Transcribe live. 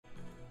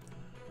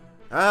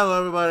Hello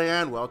everybody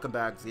and welcome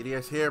back.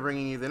 ZDS here,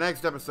 bringing you the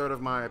next episode of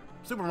my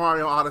Super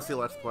Mario Odyssey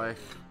Let's Play.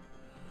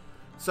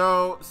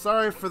 So,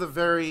 sorry for the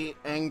very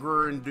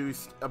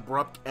anger-induced,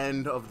 abrupt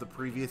end of the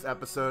previous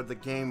episode. The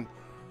game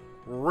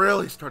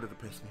really started to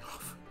piss me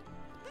off.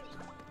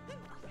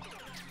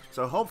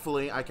 So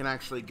hopefully I can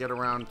actually get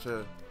around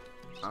to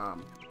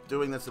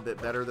doing this a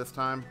bit better this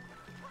time.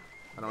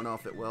 I don't know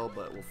if it will,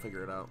 but we'll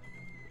figure it out.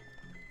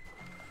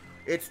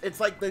 It's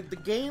like the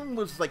game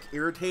was like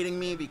irritating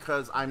me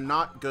because I'm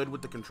not good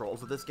with the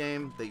controls of this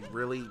game. They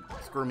really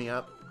screw me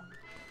up.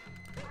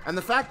 And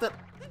the fact that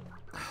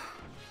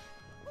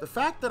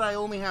I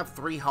only have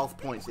 3 health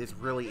points is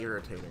really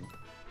irritating.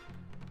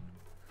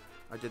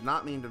 I did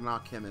not mean to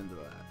knock him into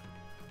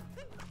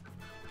that.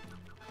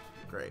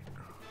 Great.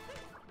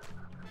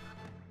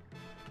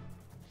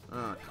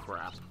 Oh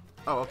crap.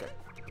 Oh, okay.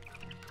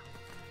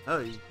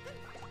 Oh.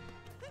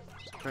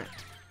 Great.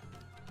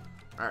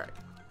 Alright.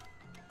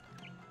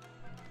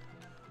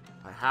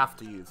 I have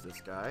to use this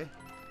guy.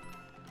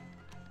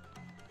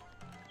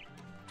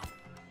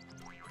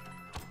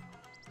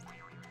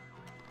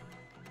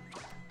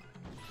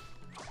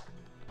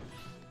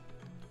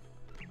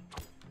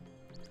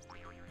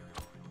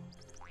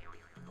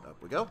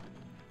 Up we go.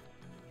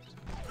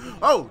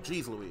 Oh,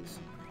 jeez Louise.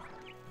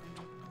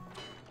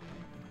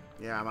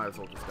 Yeah, I might as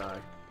well just die.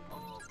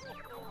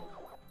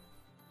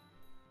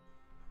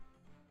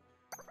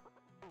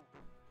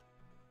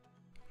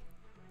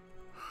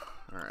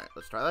 Alright,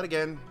 let's try that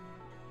again.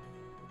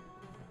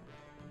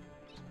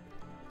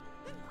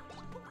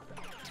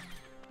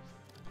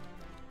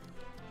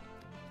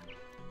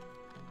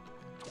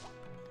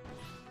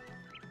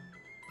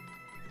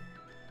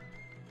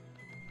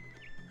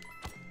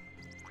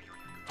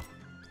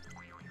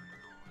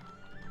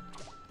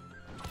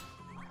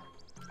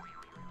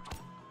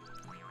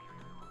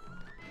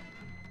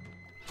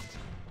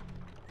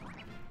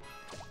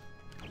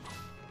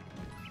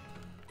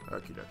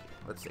 Okie dokie.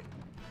 Let's see.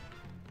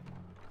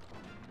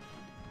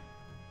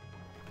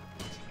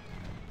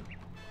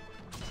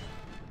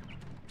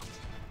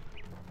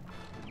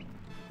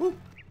 Woo!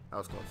 That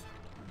was close.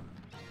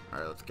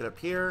 Alright, let's get up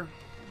here.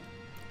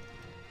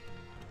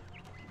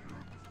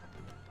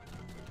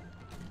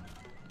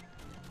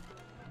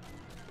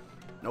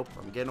 Nope,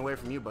 I'm getting away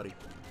from you, buddy.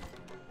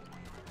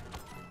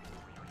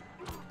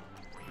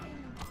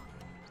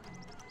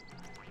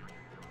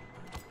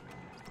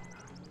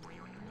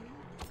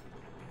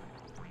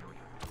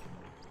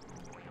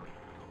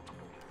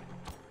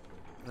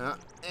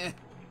 Eh.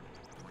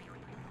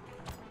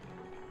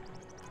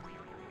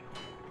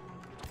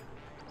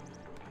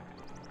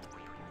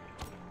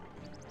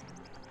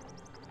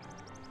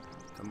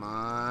 Come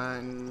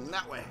on,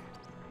 that way.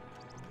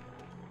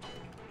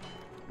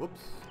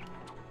 Whoops.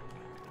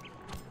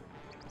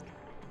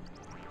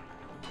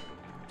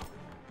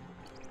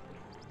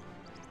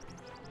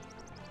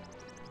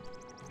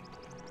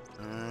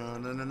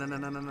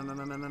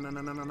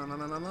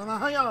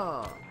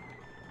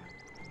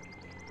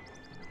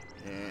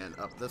 And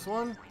up this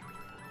one.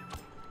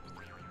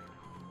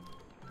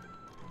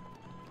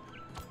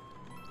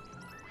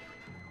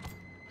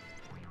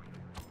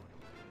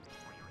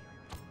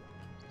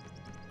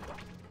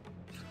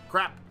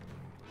 Crap.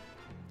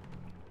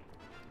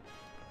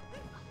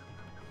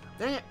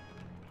 Dang it.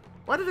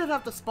 Why did it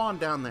have to spawn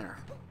down there?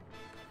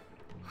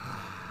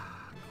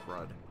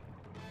 Crud.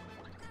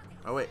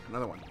 Oh wait,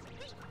 another one.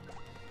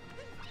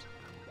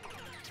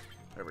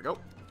 There we go.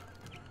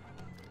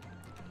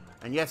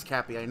 And yes,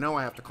 Cappy, I know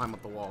I have to climb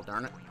up the wall,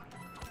 darn it.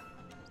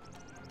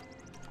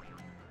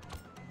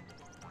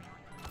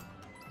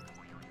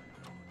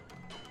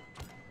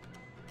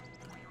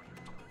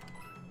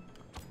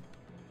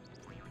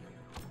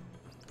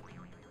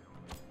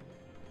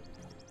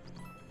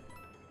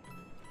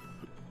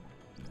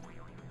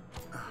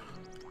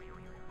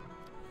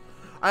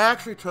 I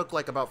actually took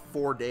like about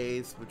 4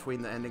 days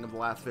between the ending of the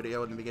last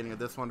video and the beginning of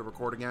this one to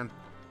record again.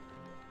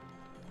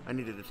 I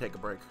needed to take a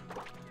break.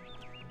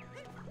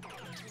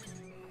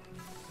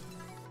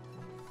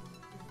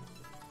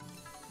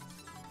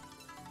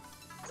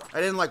 I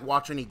didn't like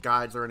watch any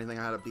guides or anything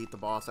on how to beat the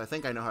boss. I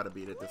think I know how to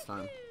beat it this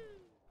time.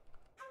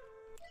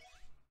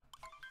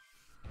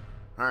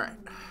 Alright.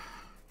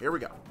 Here we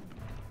go.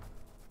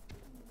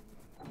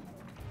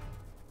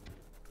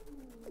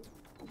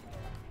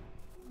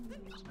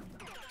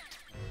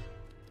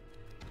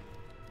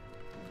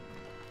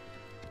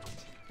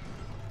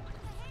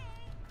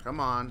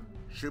 Come on.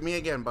 Shoot me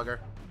again, bugger.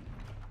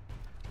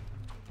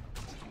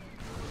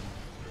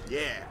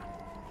 Yeah.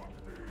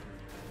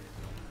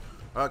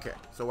 Okay,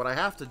 so what I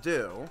have to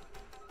do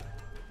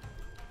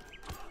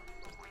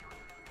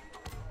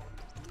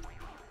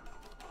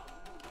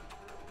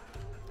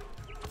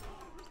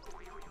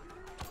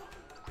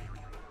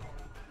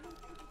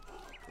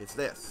is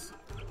this.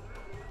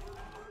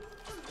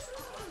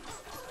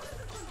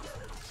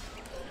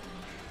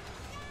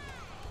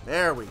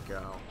 There we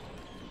go.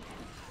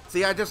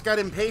 See, I just got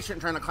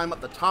impatient trying to climb up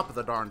the top of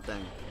the darn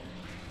thing.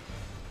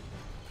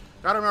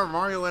 Gotta remember,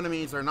 Mario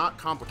enemies are not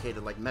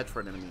complicated like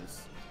Metroid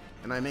enemies.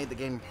 And I made the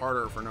game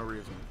harder for no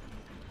reason.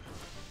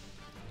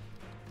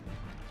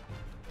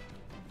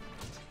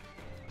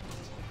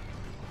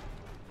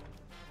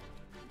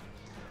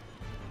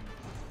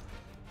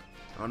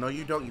 Oh, no,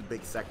 you don't, you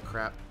big sack of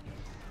crap.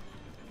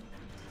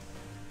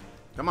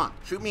 Come on,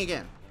 shoot me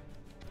again.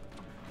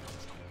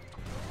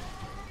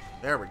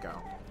 There we go.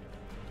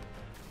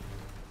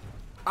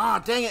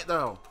 Ah, dang it,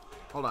 though.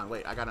 Hold on,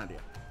 wait, I got an idea.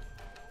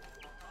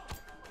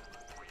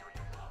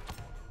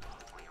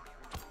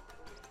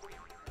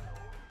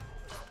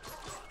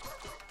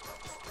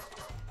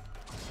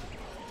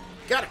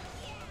 Got it!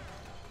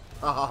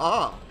 Ha ha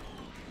ha!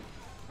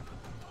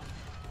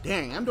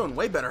 Dang, I'm doing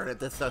way better at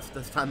this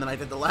time than I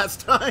did the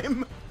last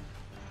time.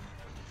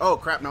 Oh,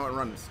 crap, now it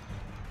runs.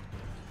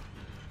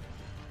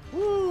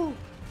 Woo!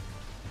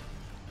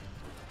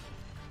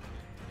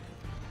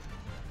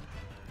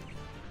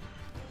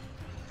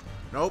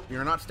 Nope,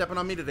 you're not stepping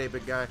on me today,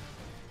 big guy.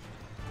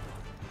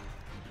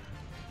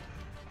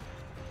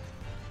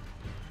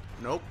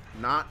 Nope,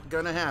 not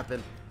gonna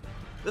happen.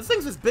 This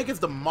thing's as big as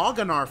the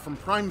Moganar from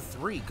Prime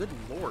 3. Good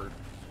lord.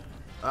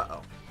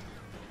 Uh-oh.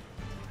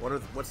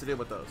 What's the deal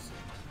with those?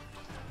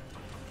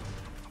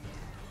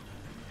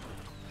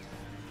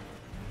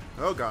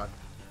 Oh, God.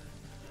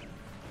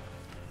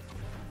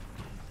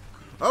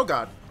 Oh,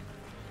 God.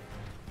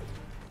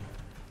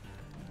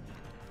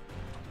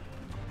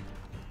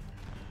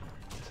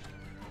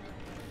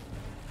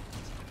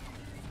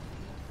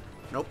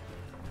 Nope.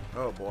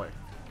 Oh, boy.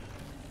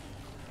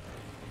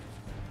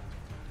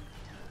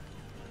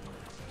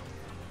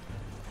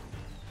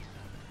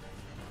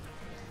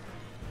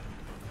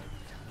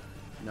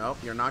 Nope,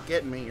 you're not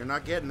getting me. You're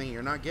not getting me.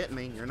 You're not getting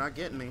me. You're not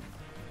getting me.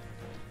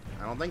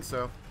 I don't think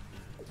so.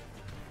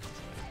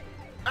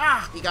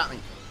 Ah! He got me.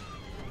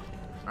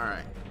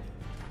 Alright.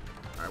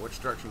 Alright, which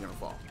direction are you gonna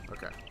fall?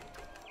 Okay.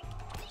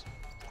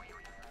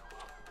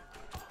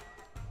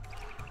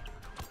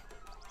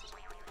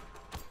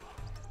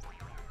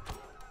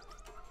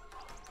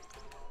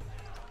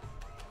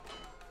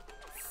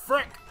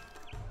 Frick!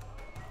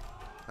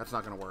 That's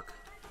not gonna work.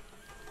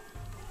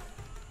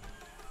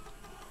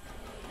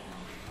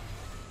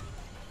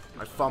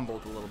 I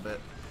fumbled a little bit.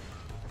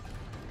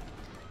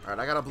 Alright,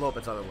 I gotta blow up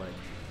its other leg.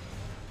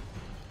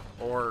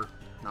 Or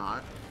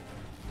not.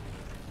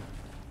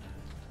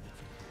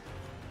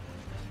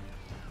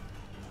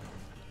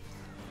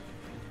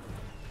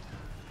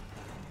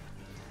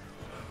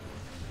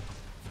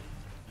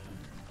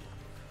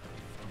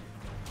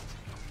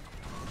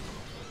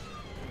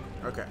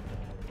 Okay.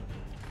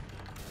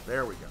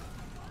 There we go.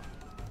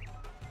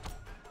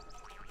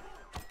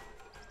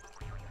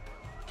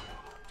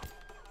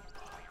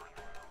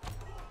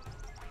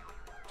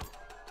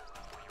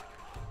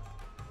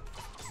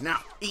 Now,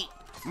 eat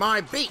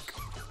my beak!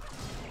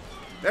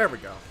 There we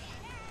go.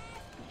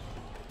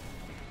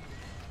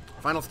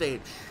 Final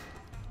stage.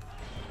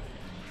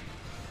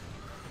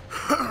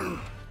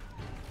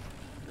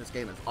 This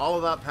game is all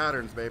about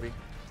patterns, baby.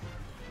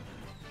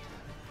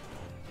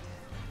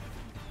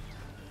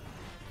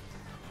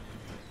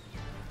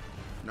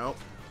 Nope.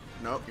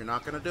 Nope, you're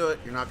not gonna do it.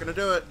 You're not gonna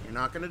do it. You're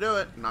not gonna do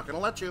it. I'm not gonna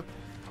let you.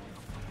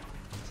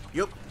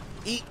 Yup.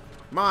 Eat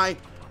my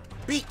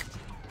beak!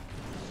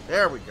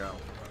 There we go.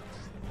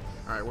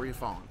 Alright, where are you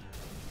falling?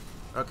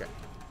 Okay.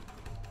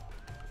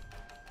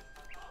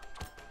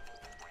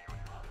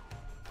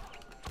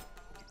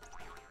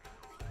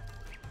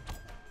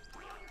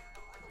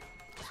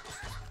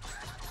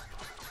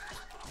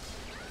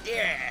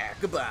 Yeah!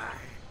 Goodbye!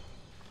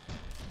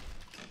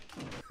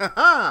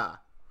 Haha!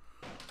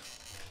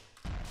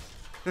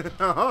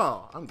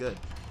 Oh, I'm good.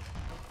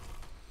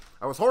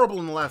 I was horrible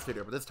in the last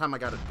video, but this time I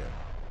got it good.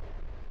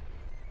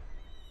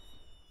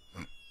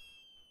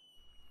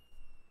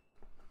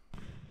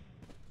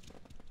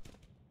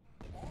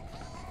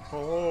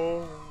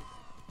 Oh.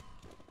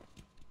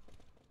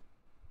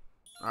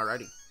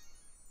 Alrighty.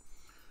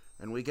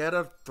 And we get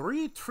a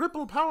 3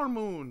 triple power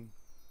moon.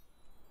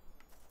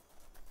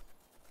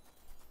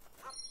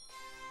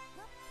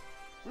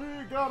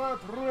 We got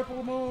a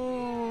triple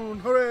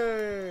moon!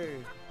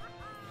 Hooray!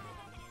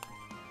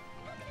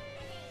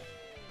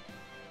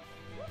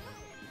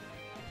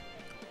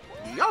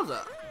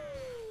 Yowza!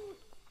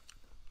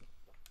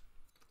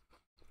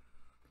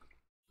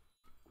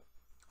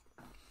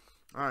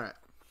 Alright.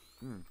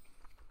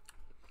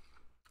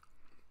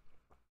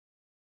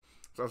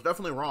 So I was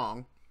definitely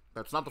wrong.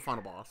 That's not the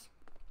final boss.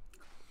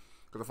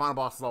 Because the final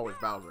boss is always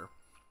Bowser.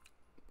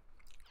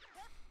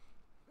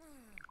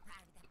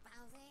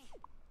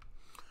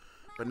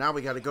 But now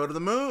we gotta go to the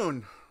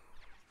moon!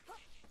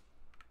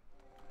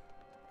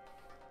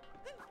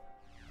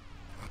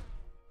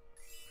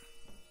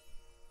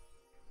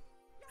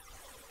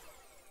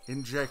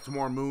 Inject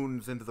more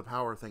moons into the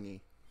power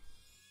thingy.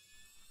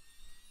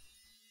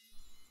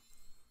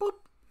 Boop.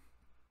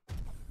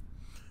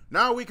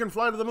 Now we can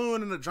fly to the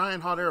moon in a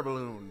giant hot air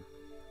balloon.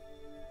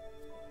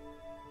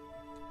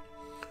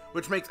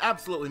 Which makes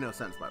absolutely no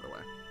sense, by the way.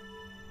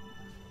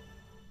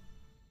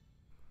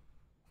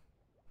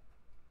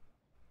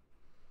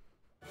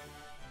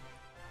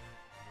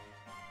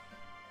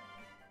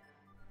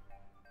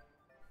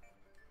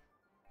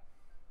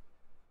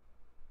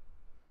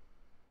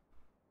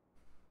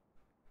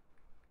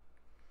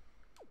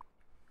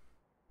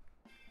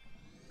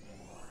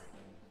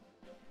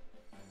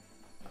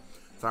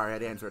 Sorry, I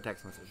had to answer a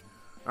text message.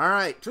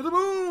 Alright, to the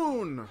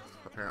moon!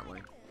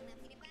 Apparently.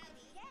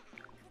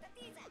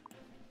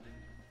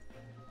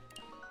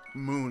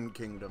 Moon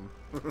Kingdom.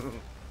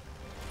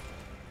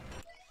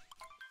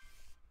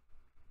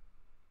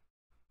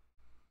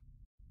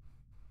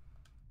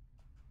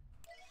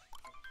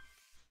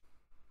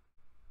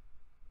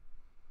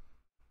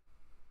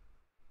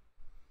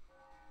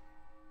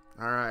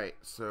 Alright,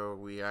 so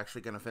we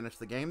actually gonna finish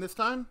the game this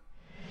time?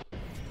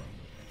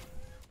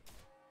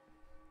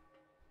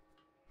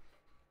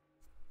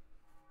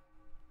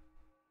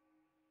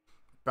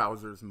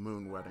 Bowser's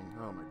Moon Wedding.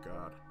 Oh my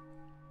god.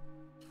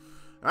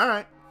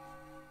 Alright.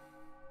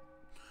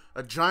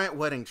 A giant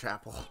wedding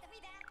chapel.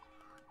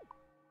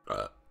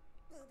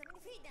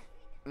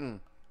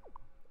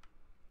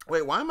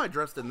 Wait, why am I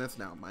dressed in this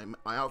now?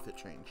 My outfit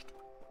changed.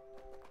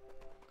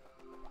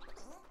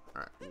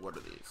 Alright, what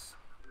are these?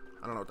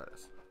 I don't know what that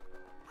is.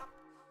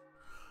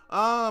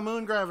 Ah,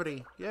 moon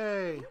gravity.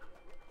 Yay.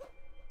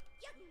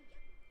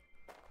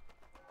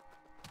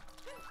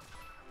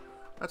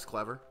 That's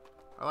clever.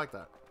 I like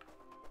that.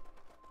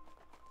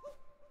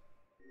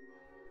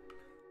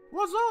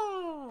 What's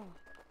up?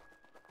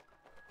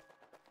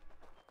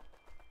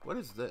 What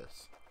is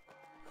this?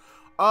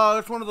 Oh,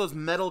 it's one of those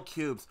metal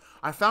cubes.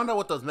 I found out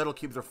what those metal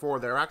cubes are for.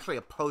 They're actually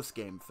a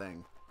post-game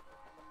thing.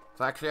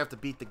 So I actually have to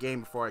beat the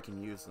game before I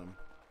can use them.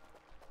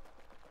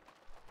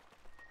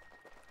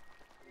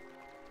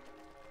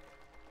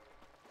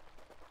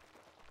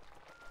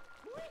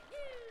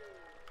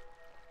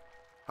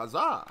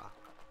 Huzzah!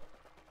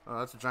 Oh,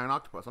 that's a giant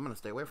octopus. I'm gonna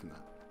stay away from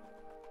that.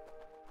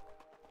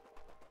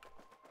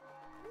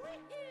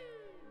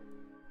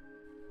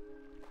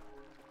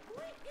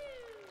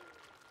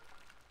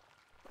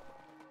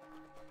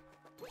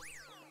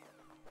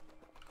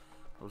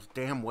 Those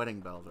damn wedding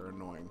bells are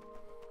annoying.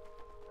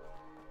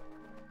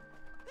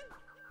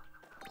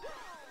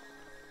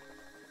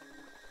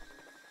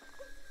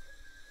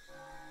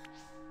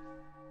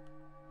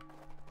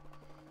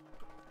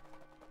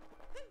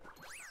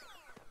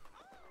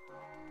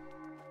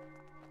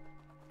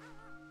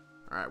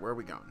 Alright, where are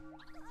we going?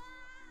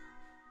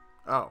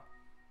 Oh.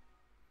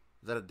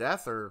 Is that a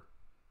death, or...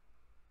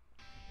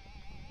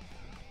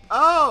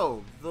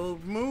 Oh! The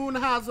moon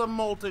has a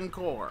molten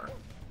core.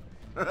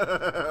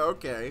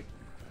 Okay.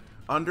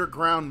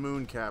 Underground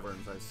moon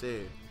caverns, I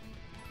see.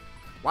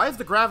 Why is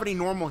the gravity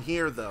normal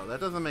here, though? That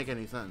doesn't make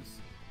any sense.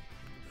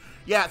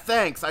 Yeah,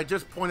 thanks. I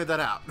just pointed that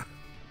out.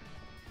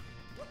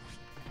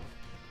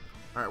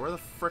 Alright, where the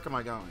frick am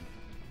I going?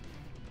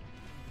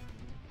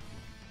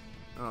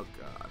 Oh,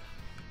 God.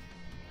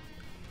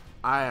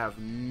 I have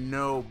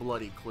no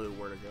bloody clue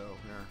where to go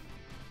here.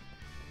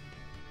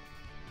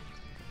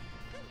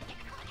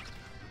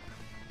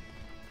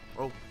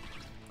 Oh.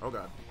 Oh,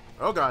 God.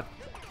 Oh, God.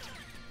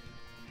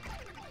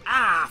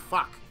 Ah,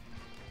 fuck.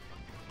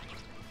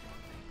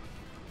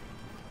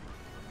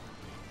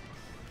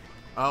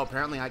 Oh,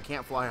 apparently I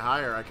can't fly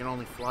higher. I can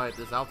only fly at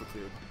this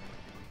altitude.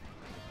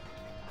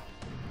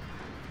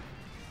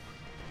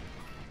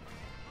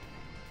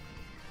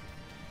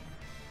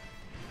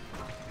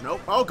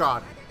 Nope. Oh,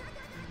 God.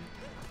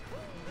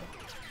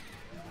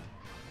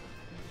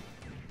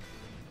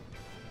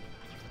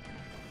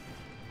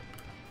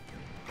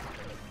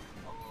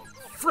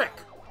 Frick.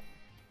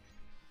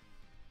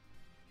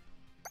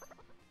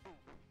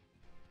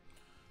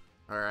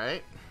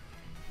 Alright.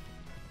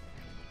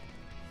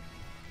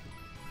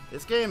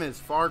 This game is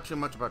far too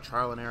much about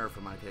trial and error for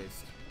my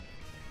taste.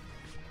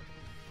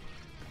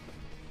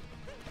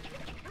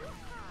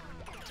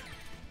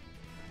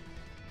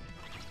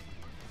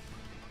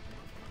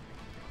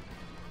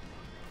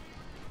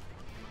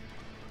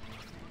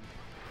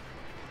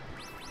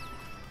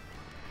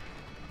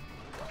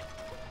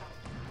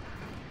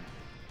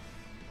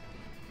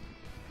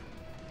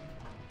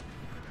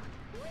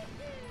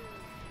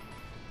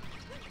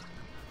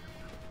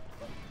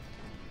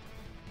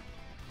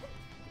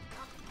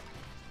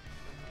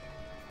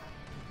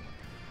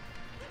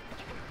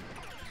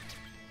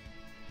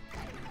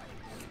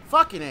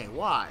 Fucking A,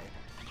 why?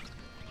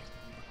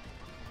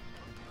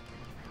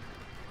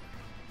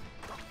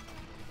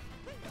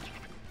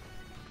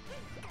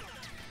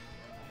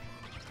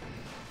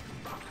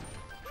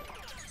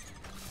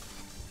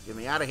 Get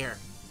me out of here.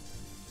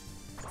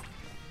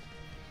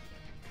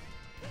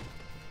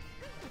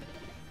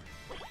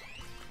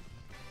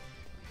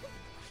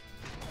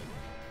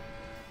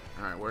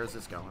 Alright, where is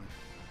this going?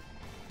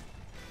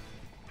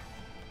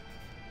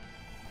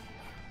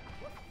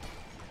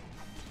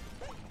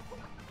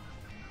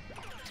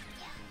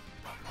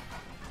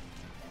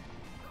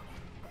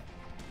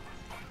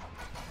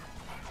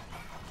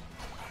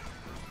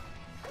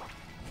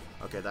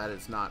 Okay, that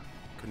is not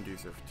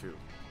conducive to.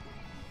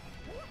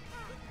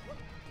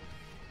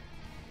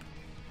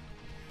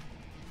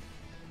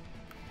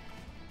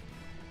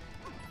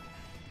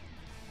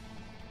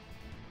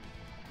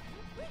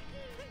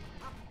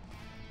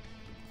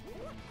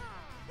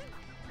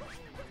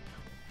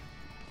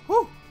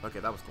 Whew!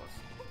 Okay, that was close.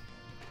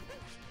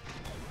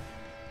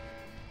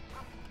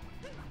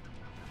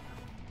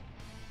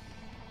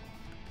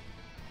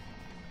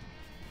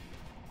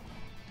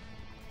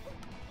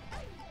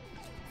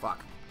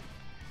 Fuck.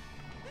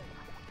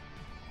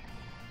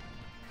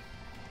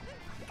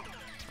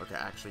 Okay,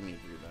 I actually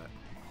need to do that.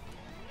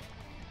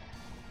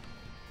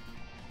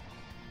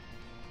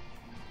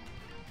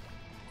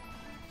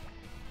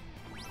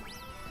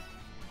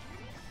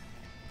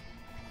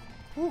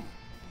 Whew.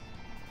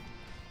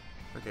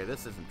 Okay,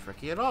 this isn't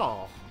tricky at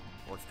all.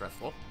 Or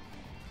stressful.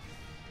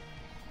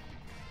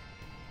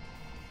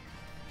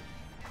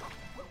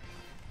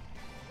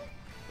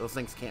 Those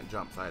things can't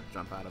jump, so I had to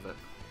jump out of it.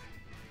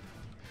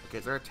 Okay,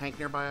 is there a tank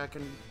nearby I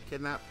can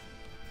kidnap?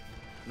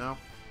 No?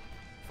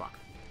 Fuck.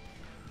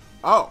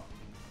 Oh!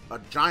 A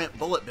giant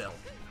bullet bill.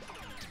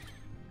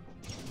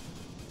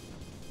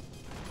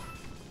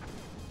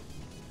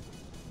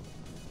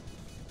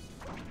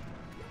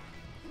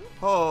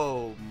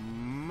 Oh,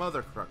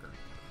 mother trucker.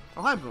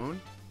 Oh, hi, Moon.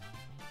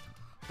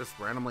 Just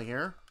randomly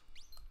here.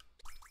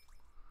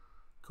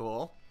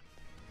 Cool.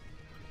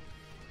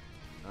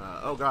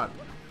 Oh, God.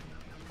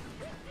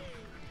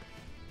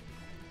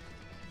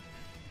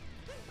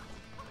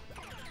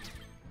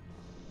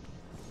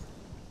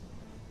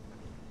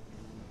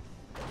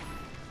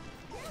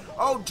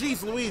 Oh,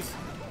 jeez Louise.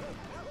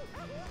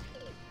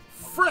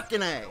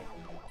 Frickin' A.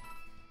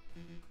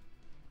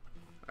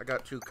 I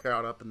got too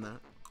caught up in that.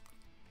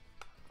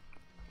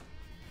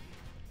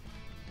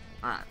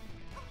 Alright.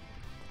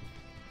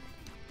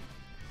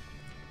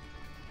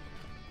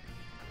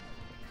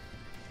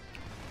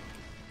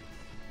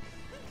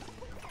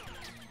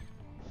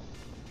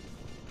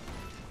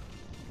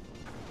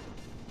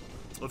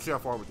 Let's see how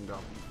far we can go.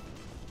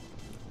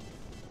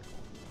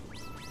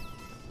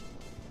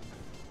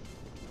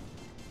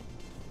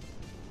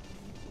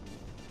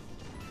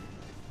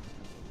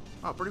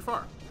 Oh, pretty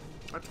far.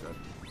 That's good.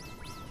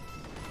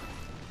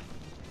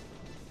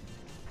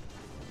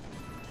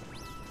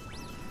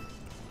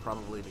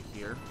 Probably to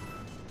here.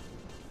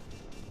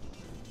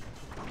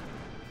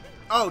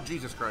 Oh,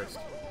 Jesus Christ.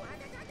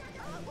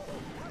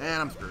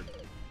 And I'm screwed.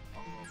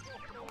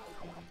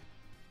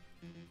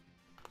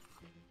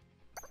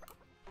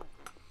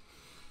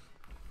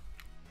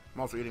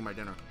 I'm also eating my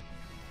dinner.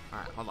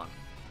 Alright, hold on.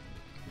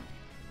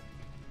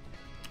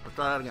 Let's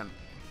try that again.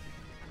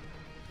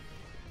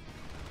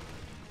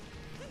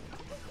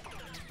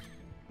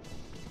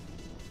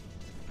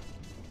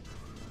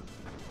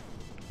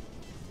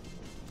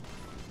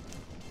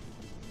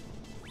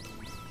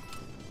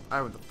 I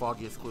haven't the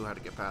foggiest clue how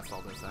to get past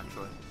all this,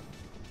 actually.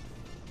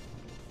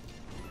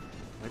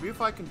 Maybe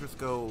if I can just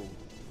go...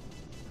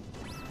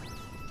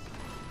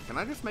 Can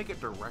I just make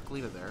it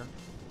directly to there?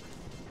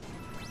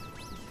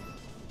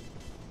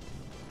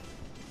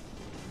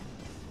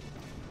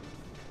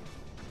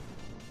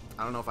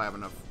 I don't know if I have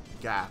enough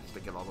gas to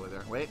get all the way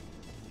there. Wait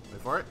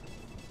for it.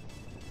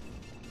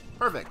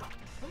 Perfect.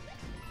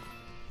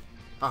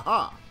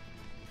 Haha.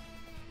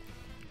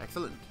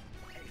 Excellent.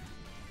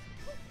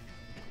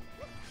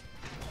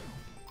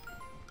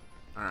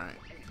 Alright.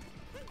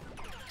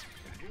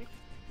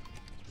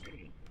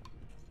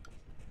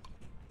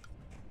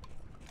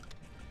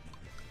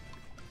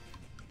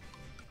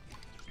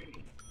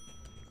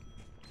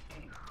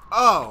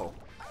 Oh!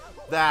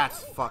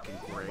 That's fucking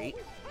great.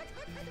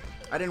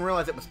 I didn't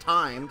realize it was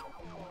timed.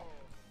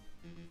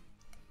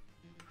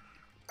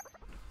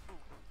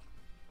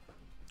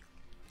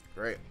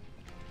 Great.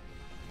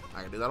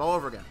 I can do that all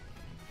over again.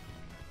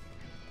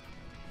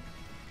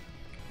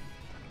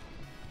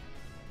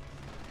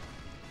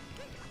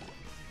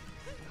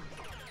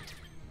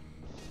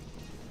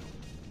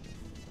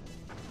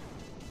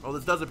 Well,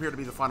 this does appear to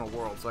be the final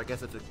world, so I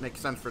guess it makes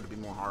sense for it to be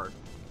more hard.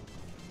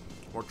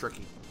 More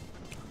tricky.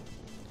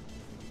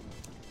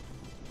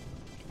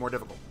 More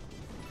difficult.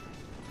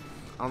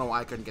 I don't know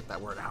why I couldn't get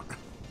that word out.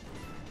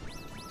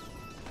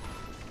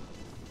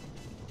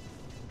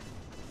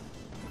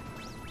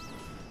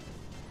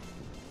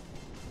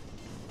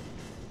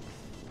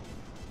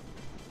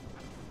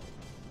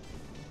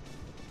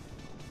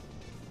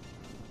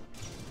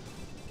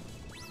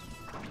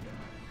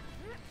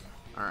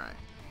 Alright.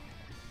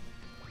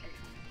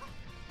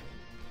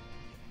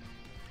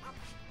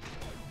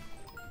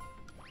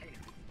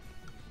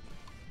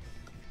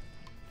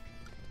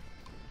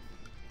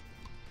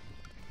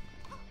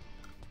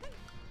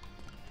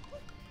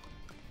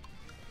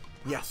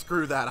 Yeah,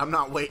 screw that. I'm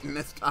not waiting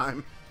this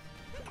time.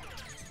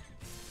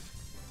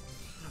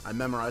 I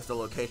memorized the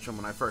location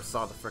when I first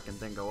saw the frickin'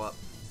 thing go up.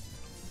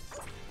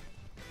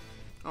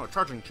 Oh, a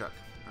charging chuck.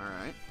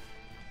 Alright.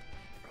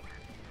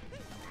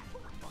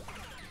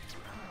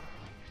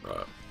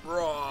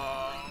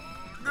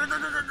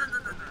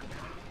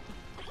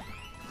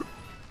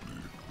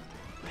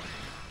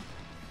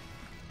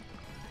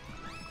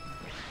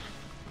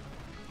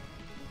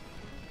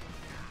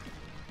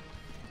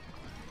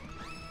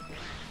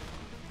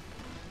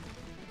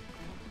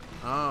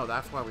 Oh,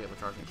 that's why we have a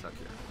charging chuck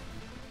here.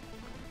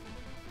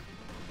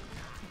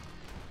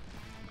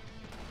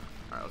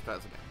 Alright, let's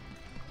pass again.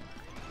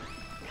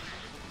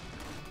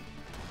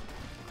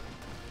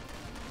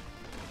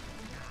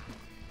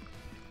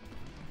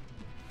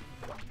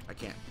 I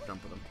can't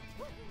jump with him.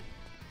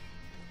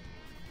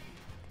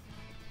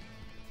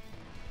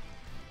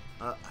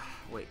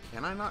 Wait,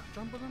 can I not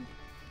jump with him?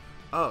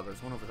 Oh,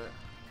 there's one over there.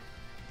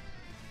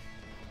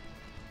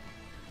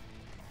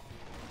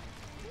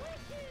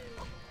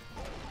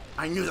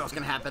 I knew that was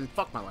gonna happen.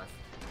 Fuck my life.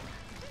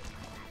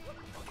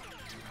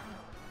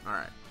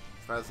 Alright,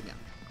 let's try this again.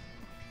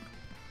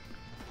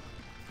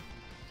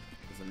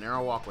 There's a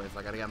narrow walkway, so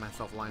I gotta get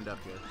myself lined up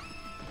here.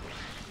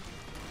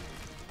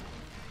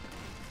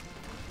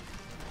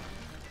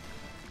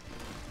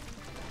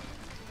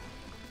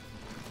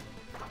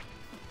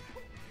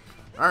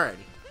 Alrighty,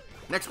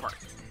 next part.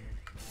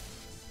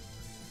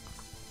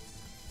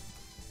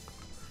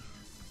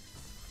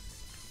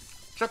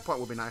 Checkpoint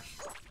would be nice.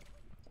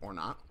 Or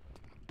not.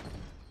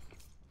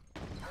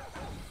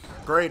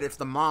 Great, it's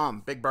the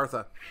mom, Big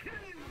Bertha.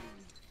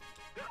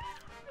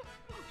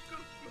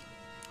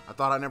 I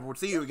thought I never would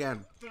see you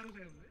again.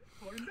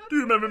 Do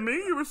you remember me?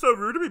 You were so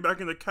rude to me back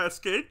in the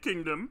Cascade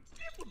Kingdom.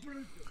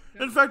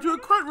 In fact, you were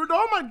quite rude to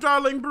all my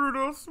darling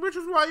Broodles, which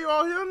is why you're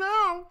all here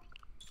now.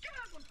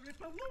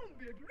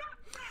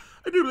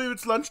 I do believe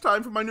it's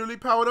lunchtime for my newly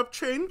powered-up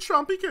chain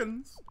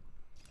Chompykins.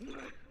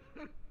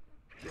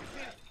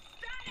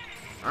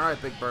 Alright,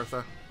 Big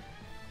Bertha.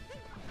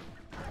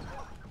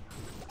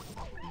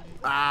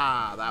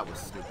 Ah, that was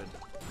stupid.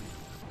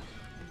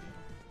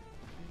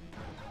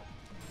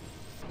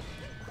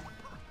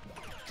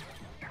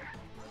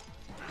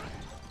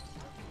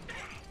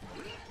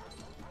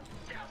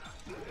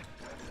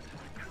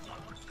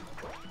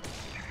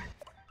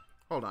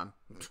 Hold on.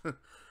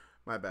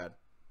 My bad.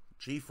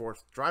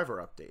 G-Force driver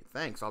update.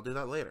 Thanks, I'll do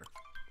that later.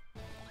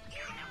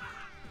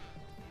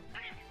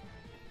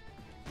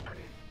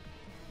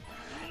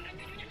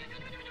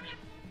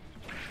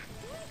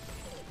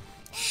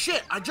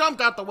 Shit! I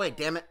jumped out the way,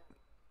 damn it!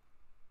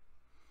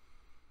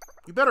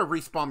 You better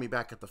respawn me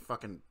back at the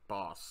fucking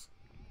boss.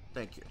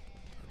 Thank you.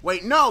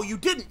 Wait, no, you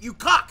didn't, you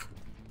cuck!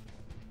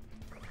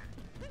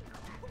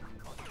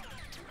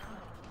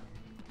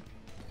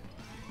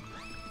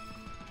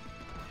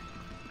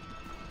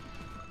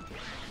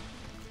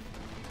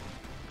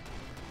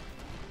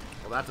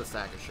 Well, that's a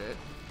sack of shit.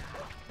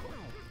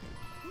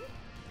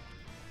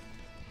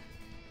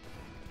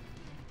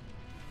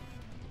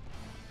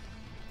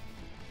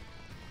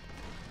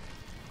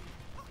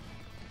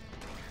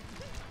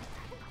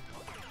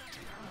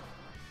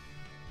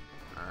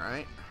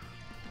 Alright.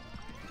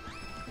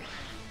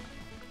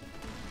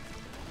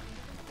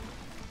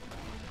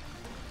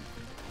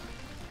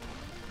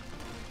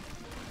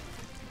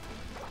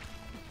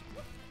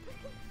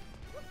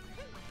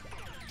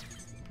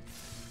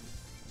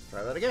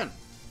 Try that again.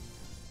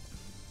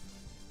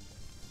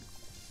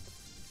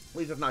 At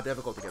least it's not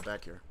difficult to get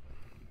back here.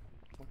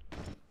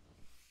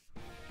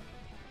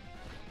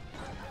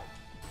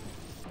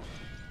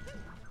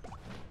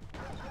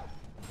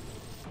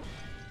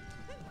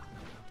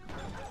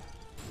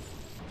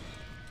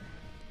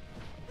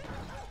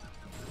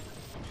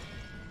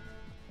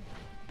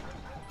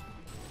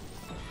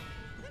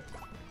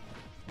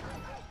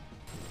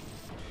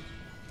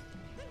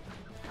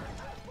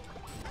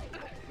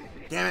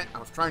 Damn it, I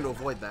was trying to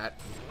avoid that.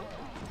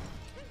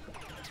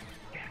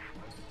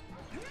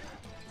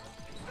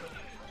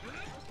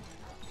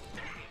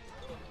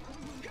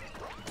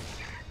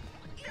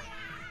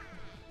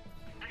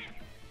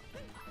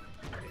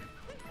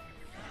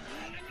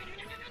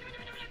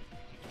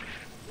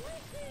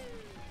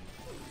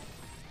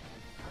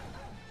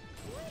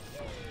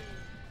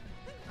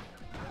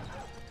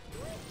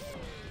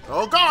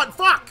 Oh god,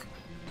 fuck!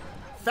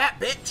 Fat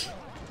bitch!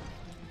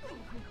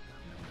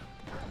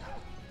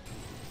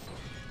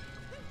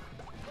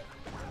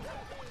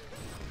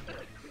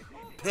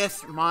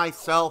 Piss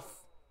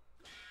myself.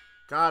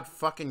 God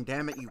fucking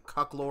damn it, you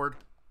cucklord.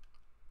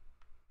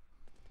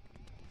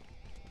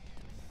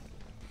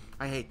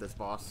 I hate this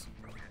boss.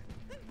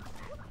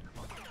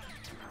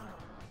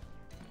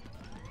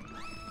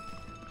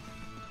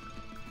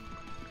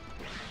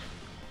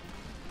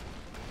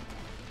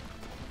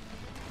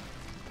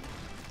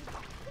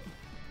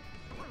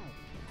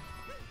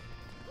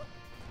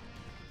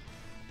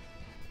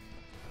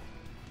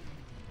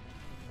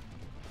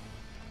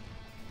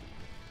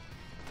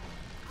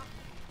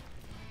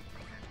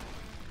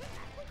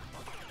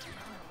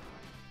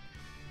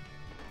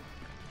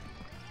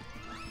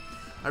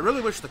 I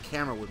really wish the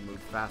camera would move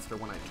faster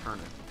when I turn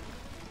it.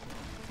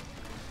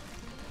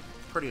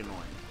 Pretty annoying.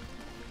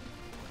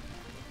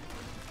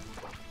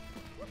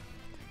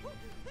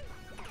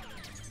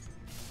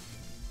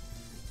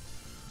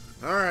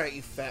 Alright,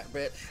 you fat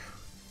bitch.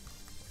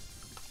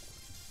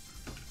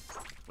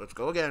 Let's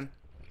go again.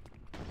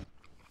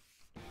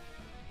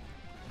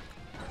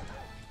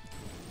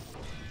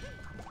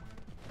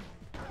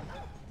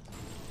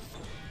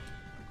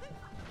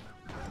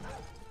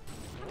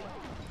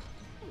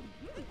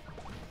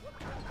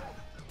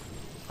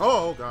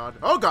 Oh god.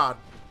 Oh god.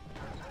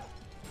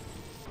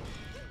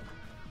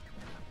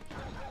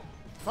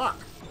 Fuck.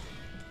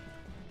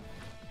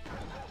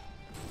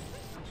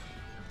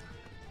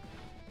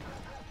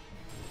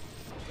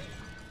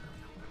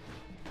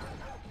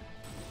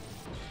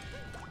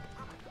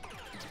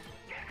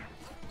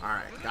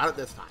 Alright, got it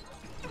this time.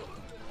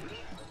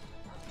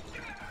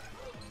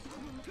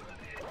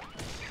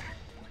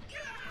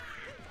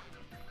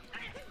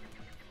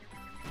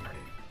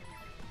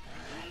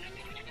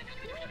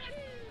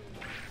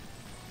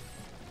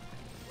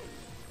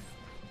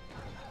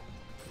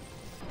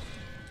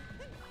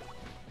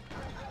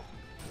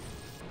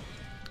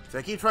 So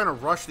I keep trying to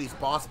rush these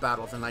boss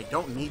battles, and I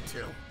don't need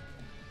to.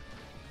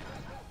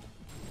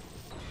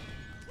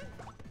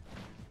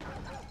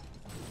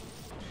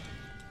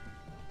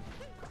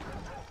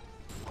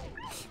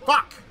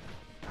 Fuck!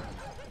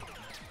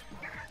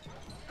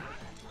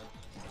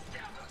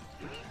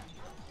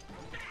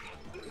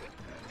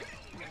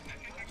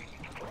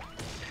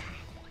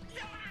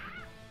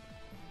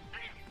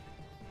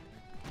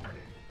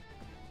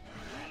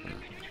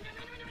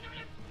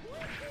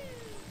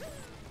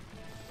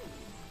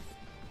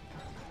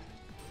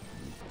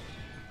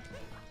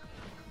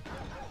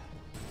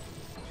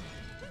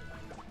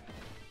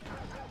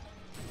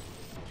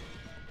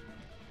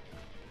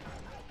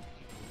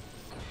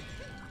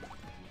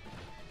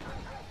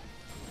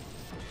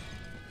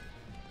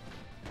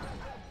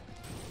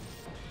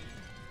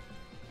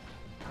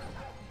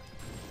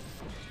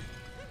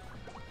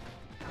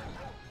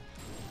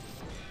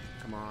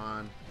 Come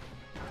on.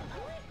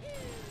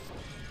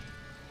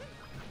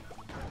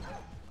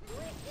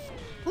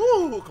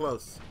 Ooh,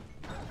 close.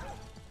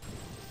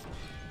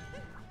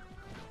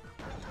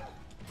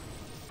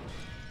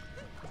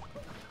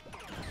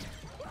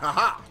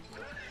 Haha!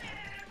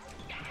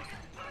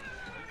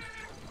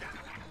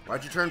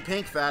 Why'd you turn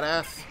pink, fat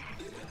ass?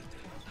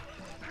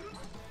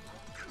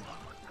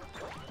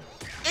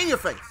 In your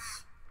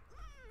face!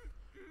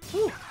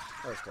 Whew,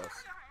 that was close.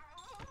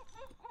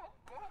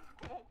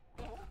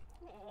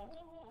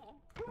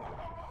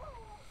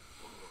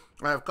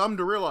 I have come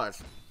to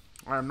realize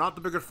I am not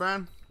the biggest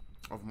fan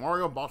of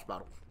Mario boss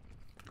battles.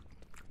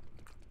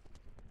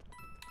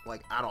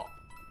 Like, at all.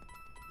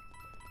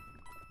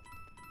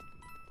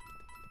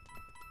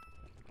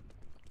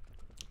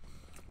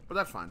 But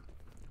that's fine.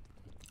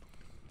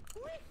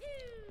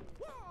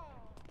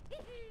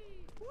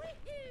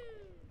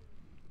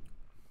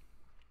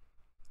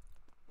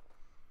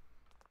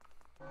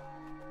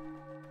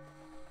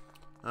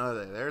 Oh,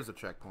 there's a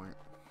checkpoint.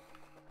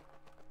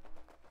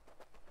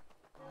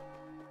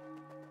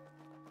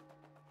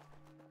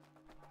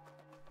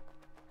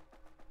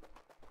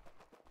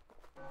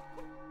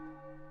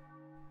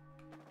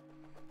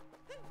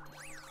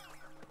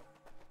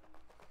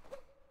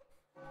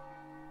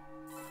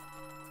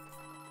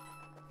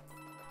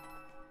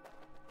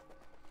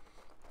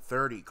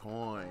 $30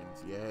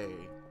 coins, yay.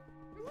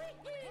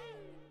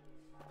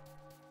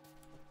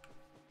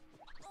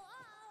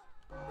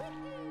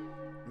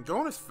 I'm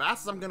going as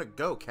fast as I'm gonna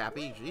go,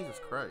 Cappy. Jesus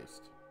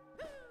Christ.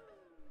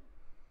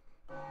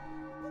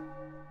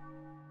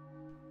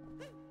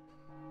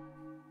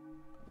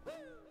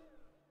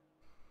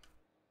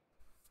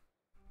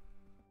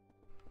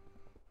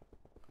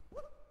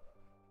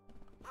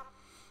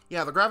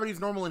 Yeah, the gravity's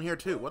normal in here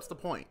too. What's the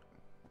point?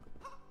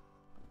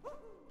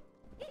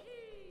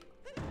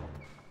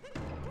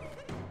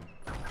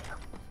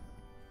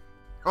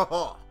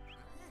 Oh,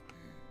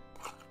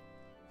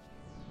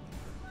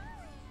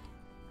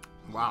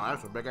 wow,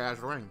 that's a big ass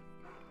ring.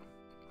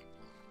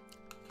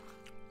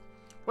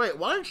 Wait,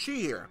 why is she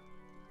here?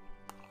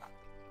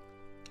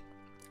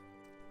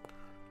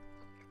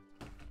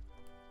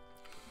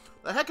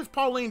 The heck is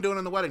Pauline doing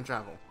in the wedding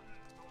chapel?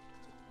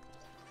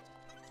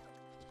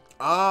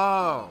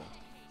 Oh,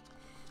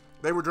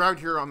 they were dragged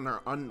here on their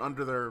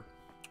under their.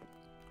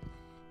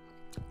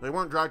 They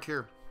weren't dragged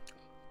here.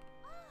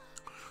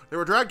 They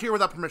were dragged here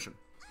without permission.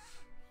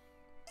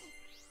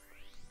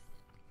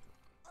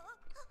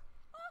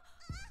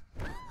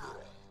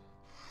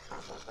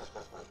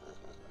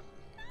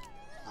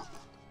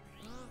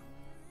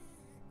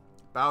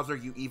 Bowser,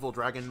 you evil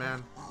dragon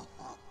man.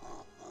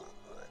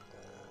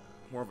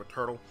 More of a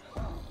turtle.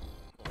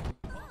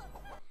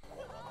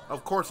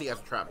 Of course he has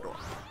a trapdoor.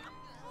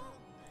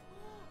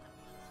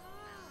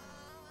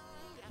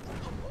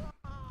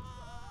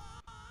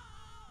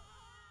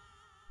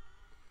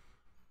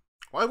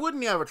 Why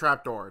wouldn't he have a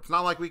trapdoor? It's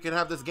not like we could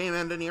have this game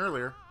end any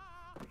earlier.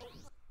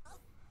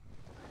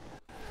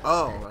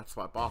 Oh, that's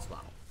my boss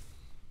battle.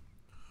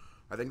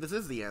 I think this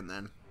is the end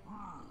then.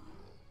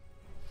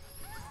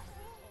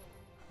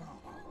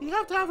 You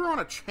have to have her on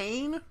a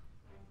chain?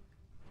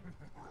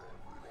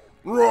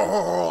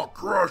 Raw,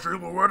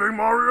 crushing the wedding,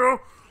 Mario?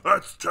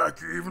 That's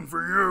tacky even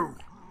for you.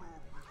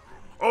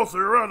 Also,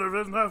 your relative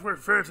isn't halfway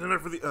fancy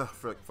enough for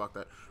the fuck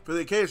that. For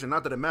the occasion,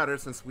 not that it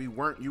matters since you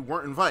weren't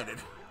invited.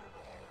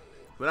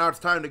 But now it's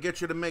time to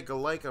get you to make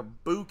a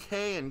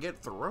bouquet and get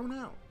thrown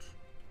out.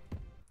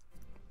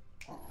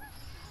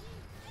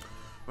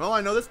 Well, I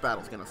know this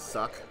battle's gonna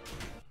suck.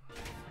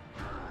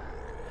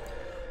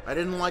 I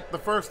didn't like the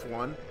first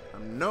one. I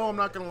know I'm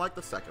not gonna like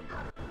the second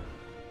one.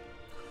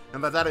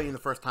 And by that I mean the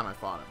first time I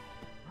fought him.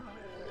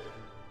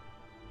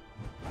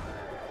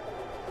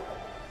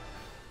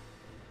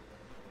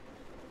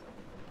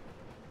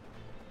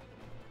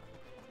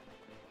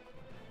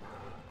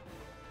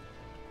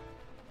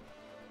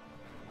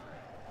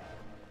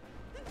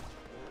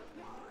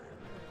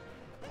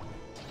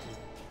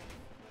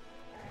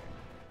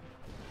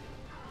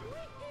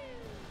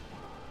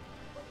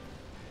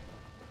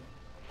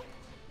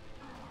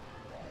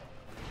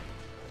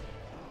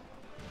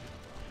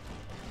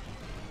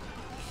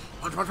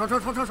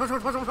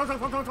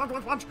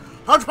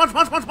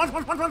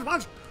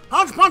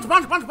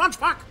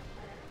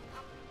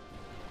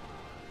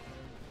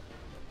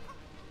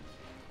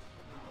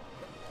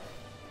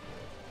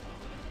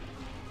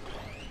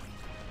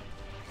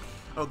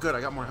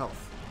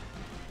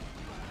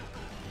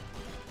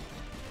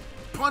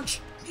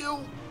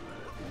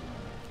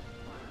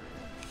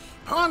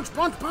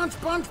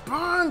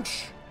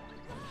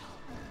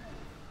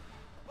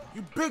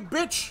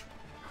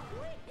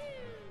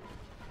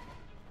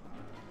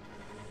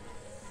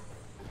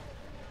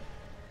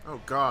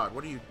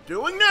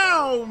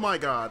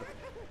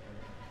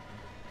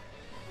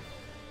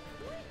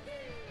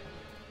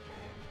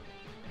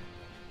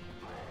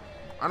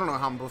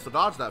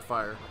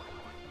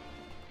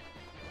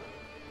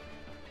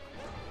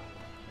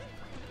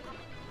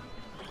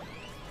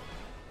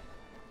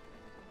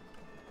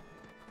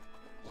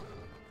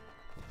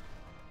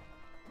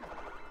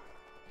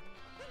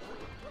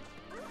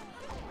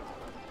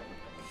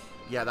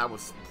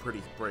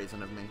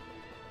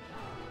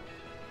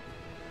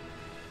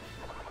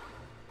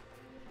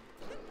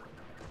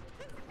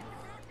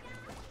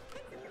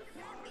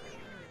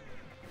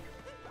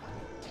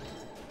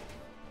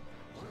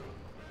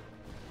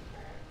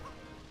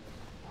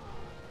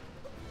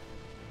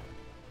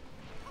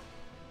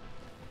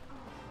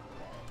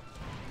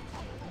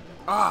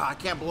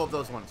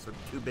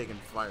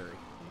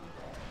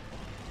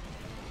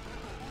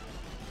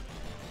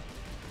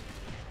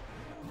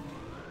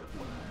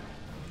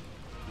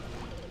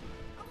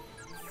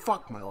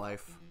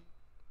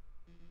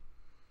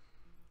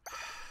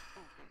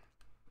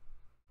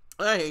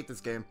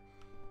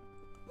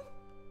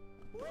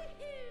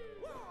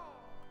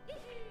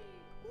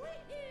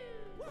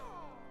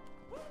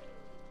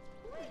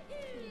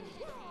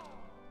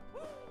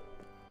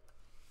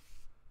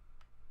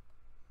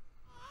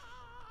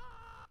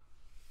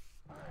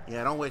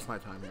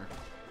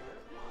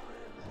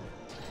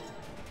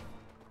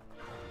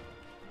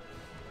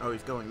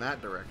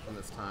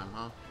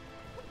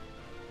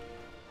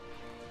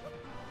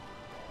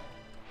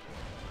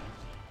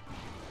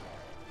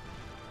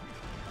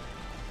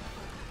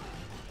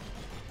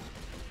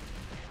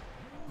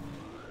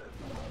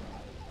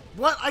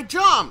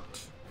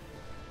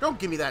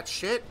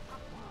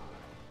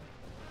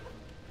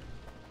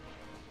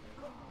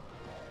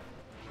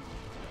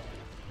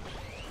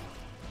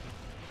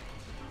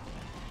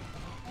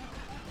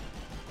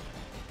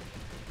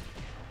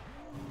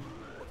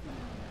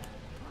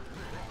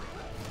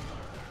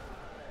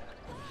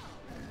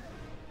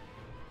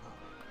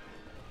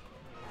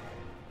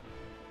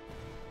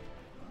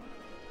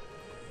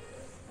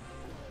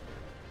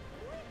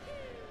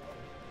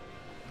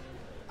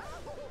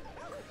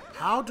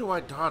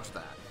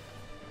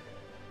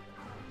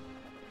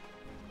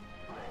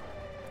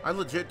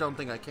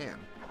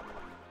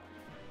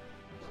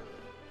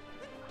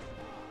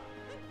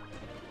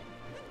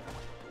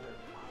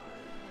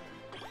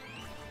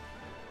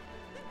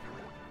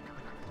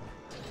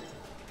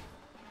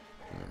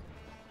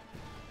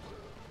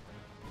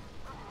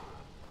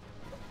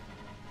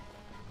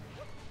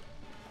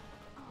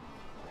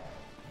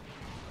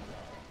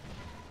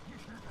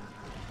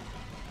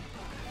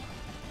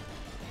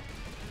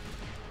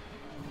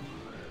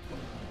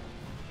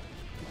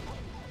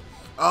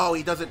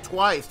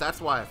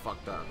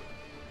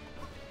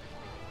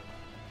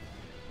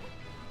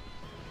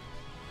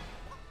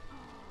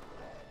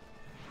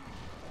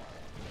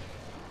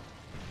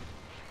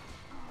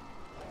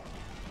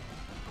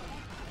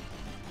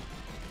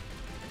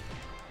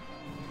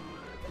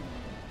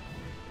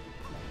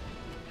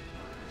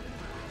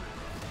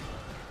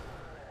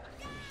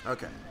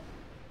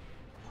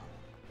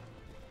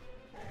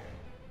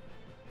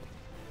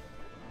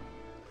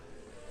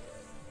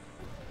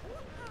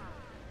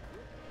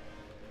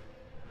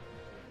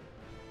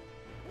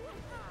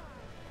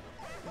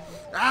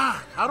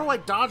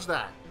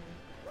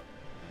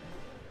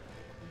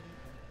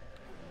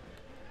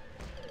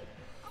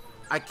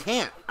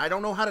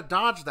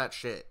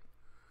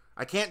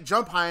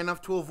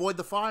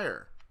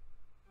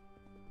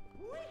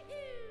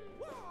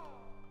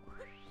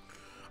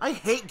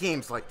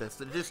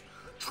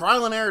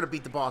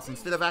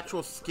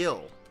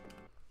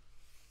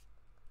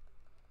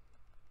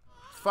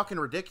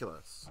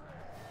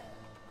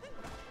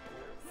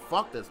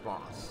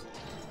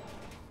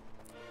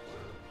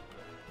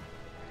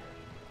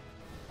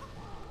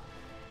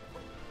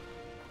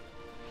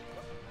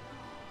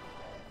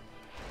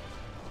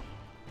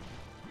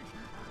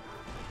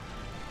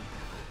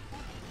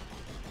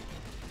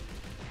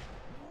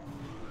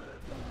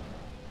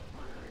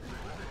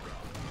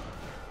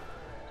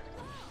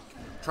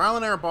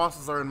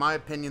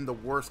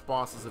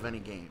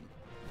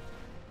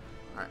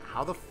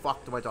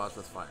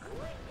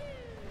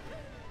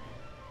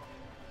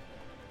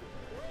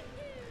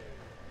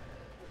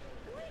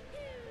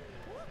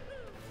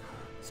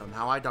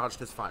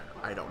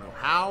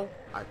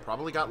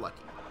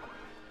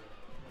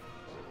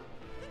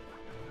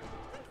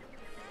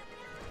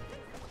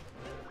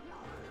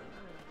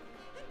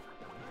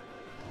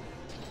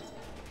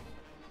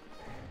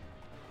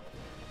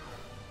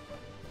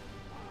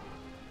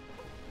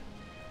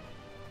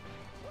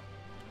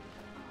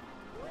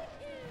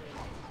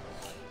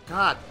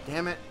 God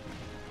damn it.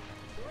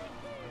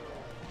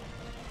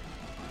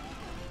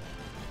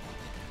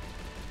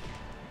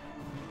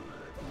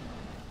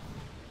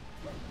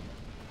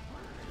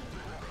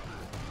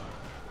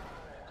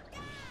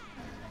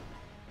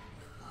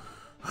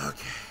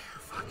 Okay,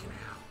 fucking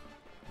hell.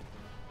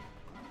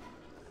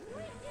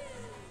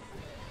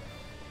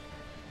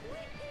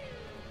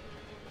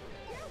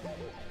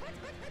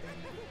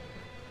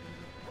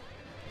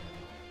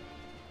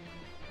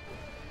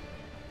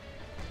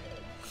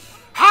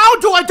 How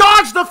do I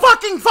dodge the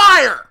fucking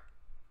fire?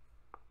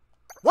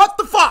 What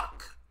the fuck?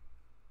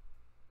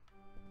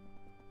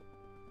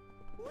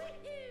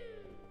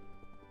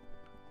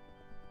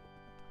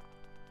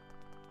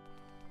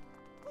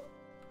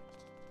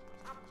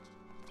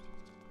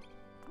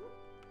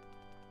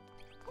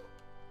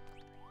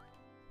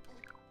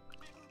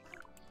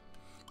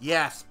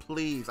 Yes,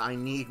 please. I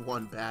need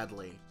one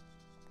badly.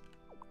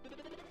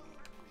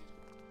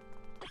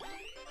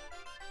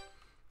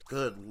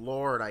 Good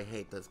lord, I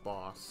hate this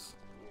boss.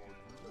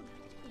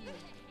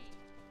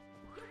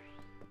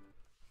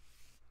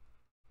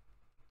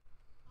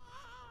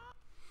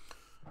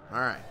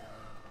 Alright.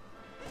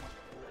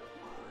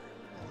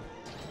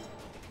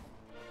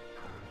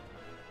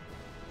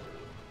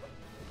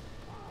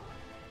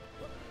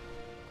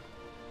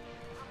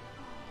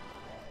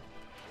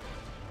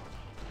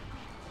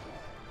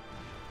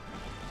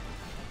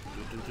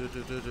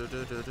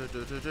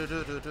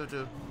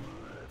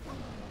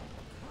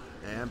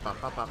 And pop,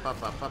 pop, pop, pop,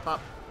 pop, pop,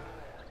 pop.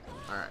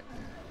 Alright.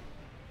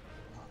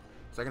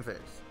 Second phase.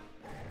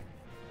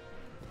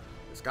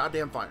 This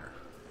goddamn fire.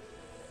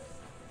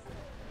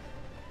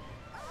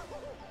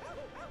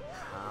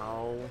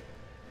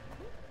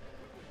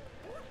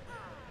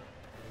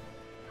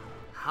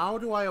 How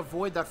do I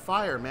avoid that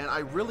fire, man? I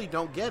really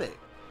don't get it.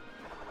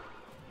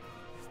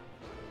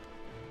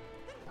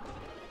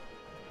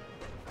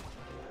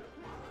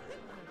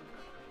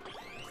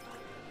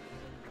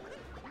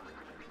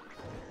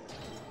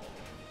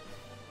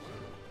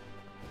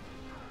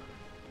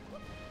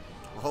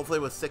 Well, hopefully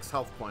with 6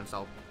 health points,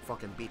 I'll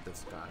fucking beat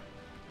this guy.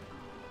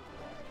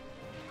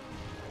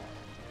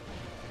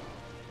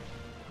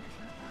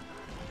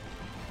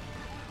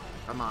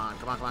 Come on,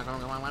 come on, come on, come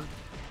on, come on, come on.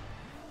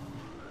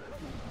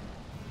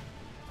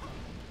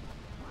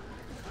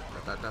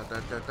 Da, da, da,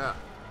 da, da.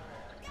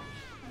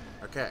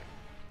 Okay.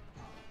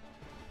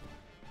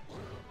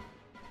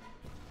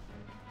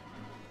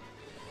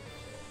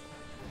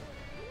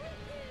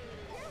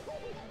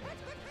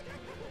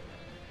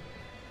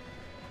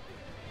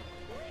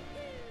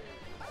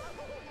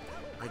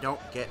 I don't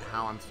get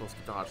how I'm supposed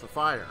to dodge the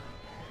fire.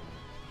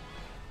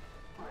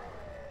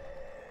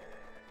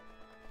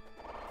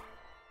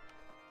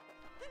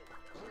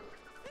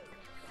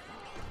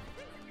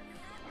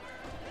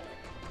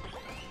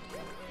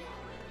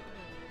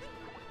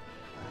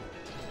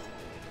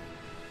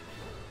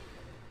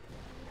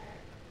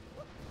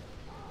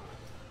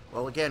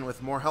 Well, again,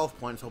 with more health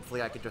points,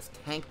 hopefully I could just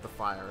tank the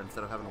fire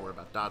instead of having to worry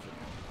about dodging it.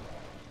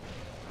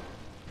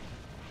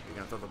 You're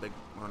gonna throw the big...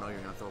 Oh no, you're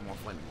gonna throw more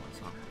flaming ones,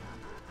 huh?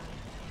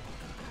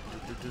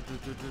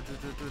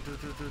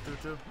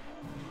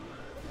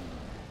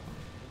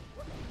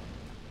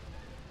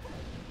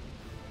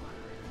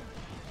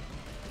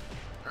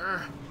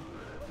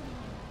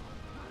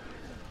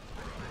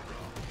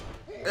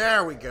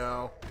 There we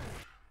go.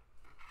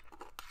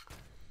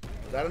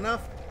 Is that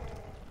enough?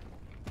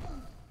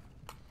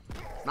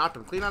 Knocked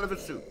him clean out of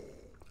his suit.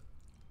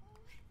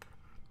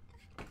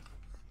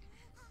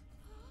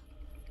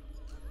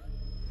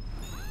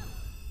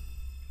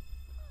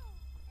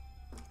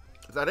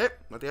 Is that it?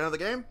 At the end of the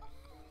game?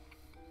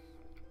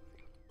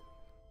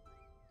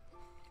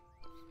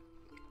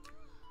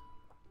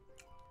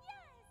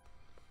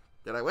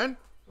 Did I win?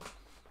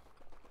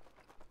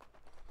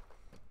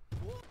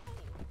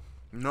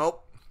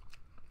 Nope.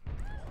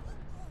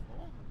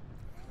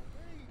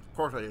 Of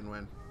course I didn't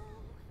win.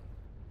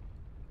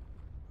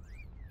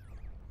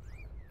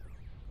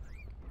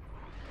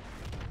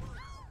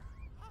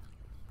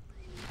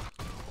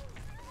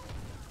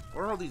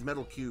 What are all these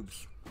metal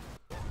cubes?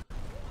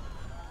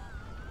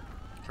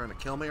 Trying to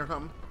kill me or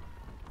something?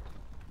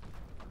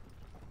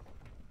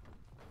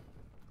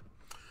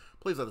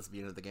 Please let this be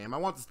the end of the game. I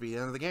want this to be the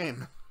end of the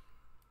game.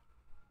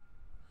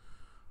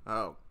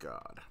 Oh,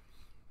 God.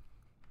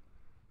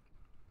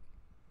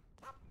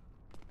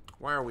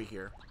 Why are we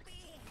here?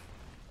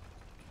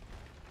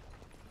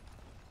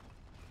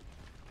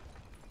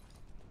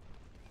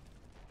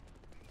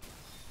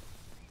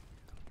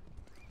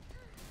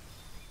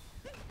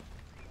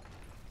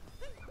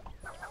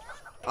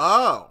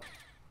 Oh!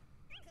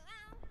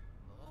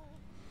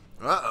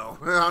 Uh-oh.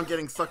 I'm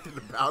getting sucked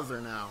into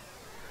Bowser now.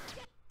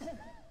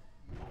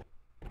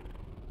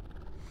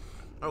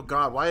 Oh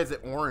god, why is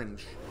it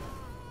orange?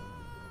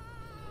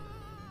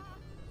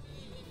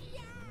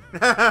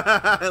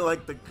 I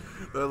like the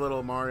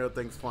little Mario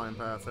things flying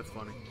past. That's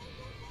funny.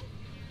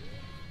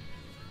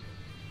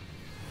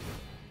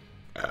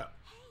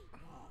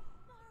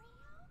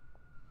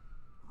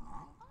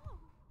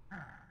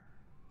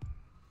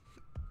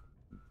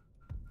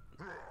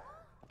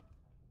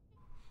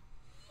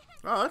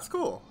 Oh, that's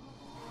cool.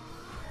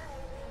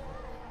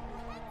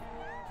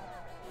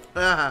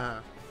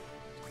 Now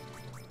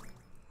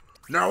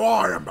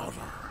I am Bowser.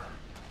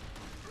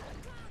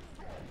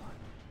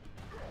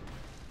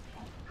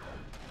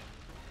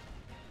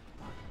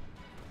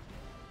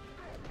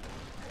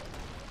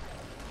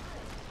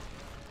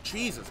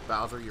 Jesus,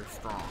 Bowser, you're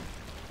strong.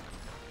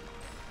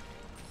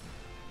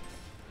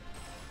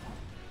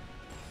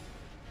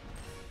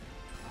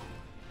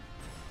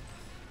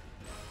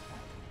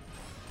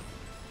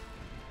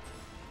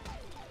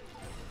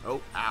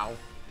 Oh, ow.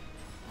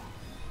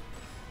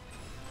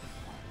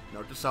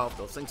 Note to self,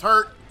 those things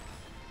hurt.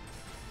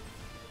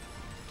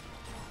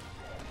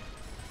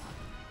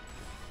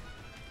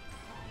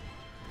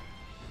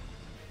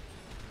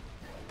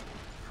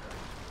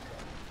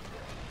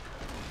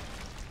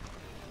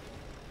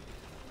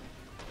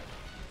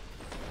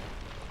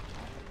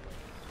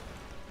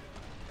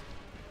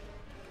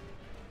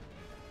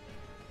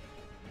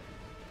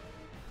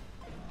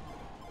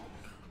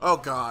 Oh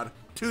god,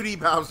 2D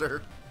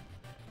Bowser.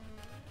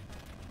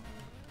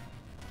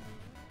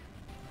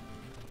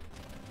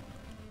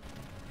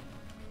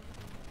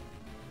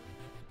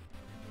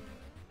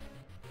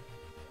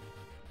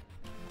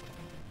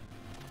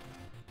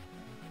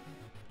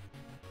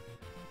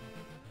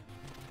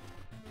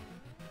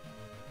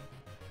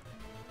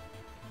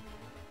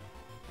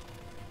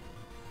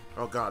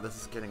 Oh god, this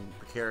is getting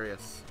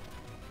precarious.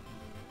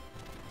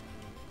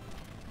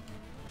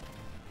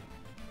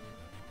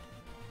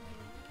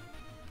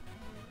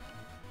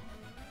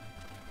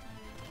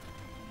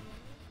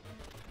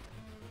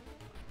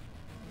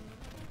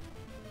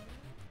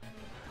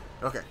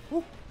 Okay.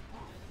 Woo.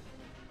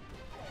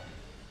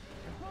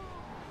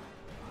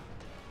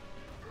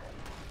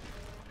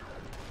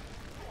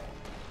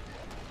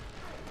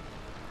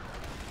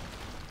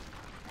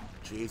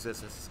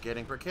 Jesus, this is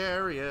getting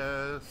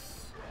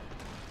precarious.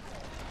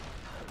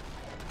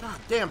 God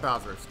damn,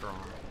 Bowser is strong.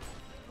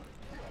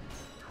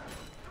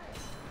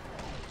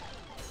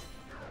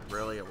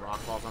 Really? A rock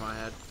falls on my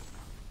head?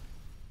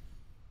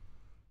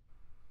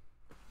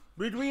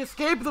 Did we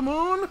escape the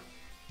moon?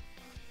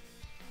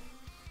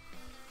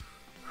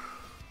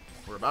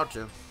 We're about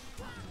to.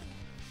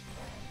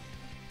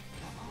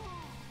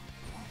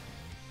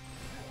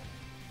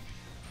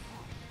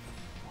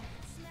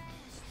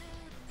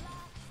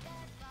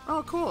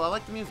 Oh, cool. I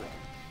like the music.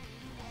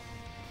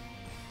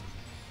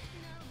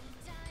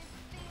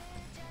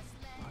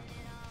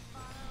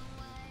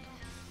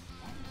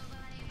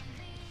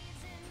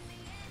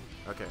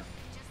 Okay.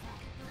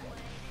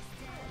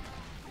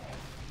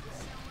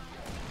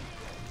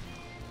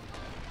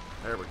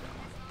 There we go.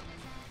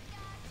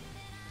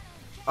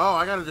 Oh,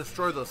 I gotta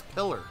destroy those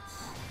pillars.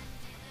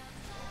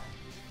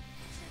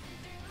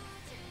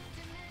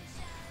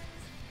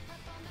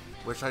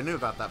 Wish I knew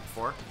about that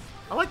before.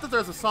 I like that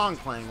there's a song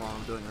playing while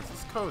I'm doing this.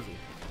 It's cozy.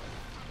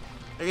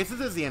 I guess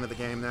this is the end of the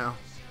game now.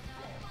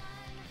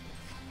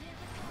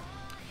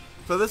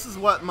 So this is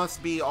what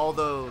must be all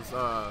those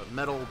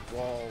metal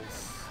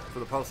walls for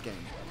the post-game.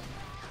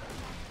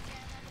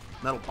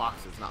 Metal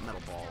boxes, not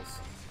metal balls.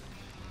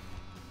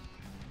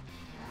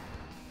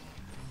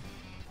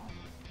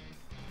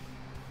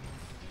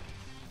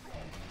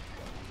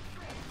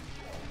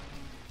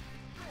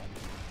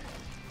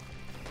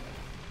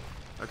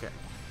 Okay.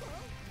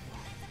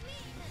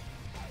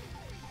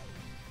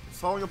 It's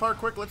falling apart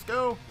quick, let's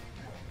go!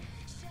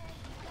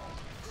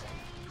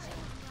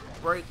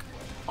 Break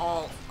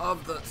all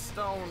of the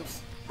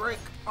stones! Break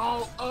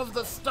all of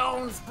the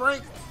stones!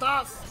 Break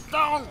the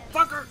stone,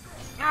 fucker!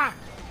 Ah!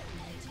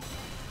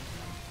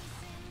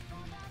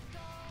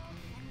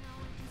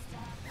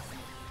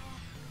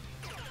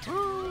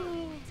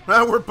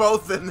 We're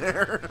both in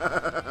there!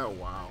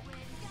 Wow.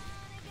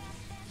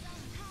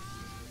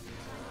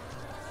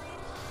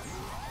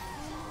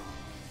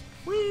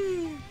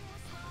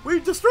 We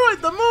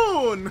destroyed the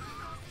moon!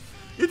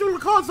 It will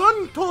cause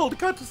untold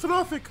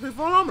catastrophic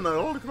phenomena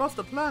all across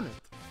the planet.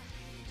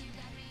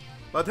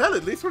 But hell,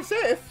 at least we're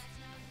safe.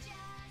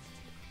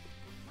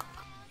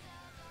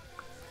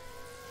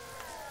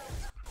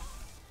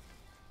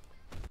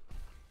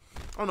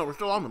 Oh no, we're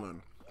still on the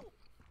moon.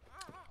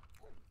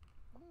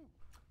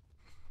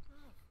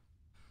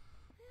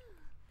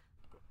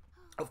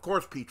 Of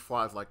course Peach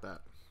flies like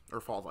that.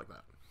 Or falls like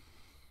that.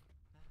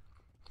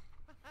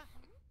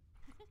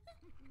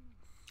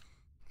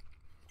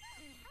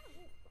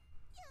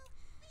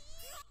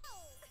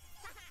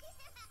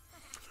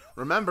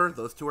 Remember,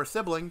 those two are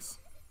siblings.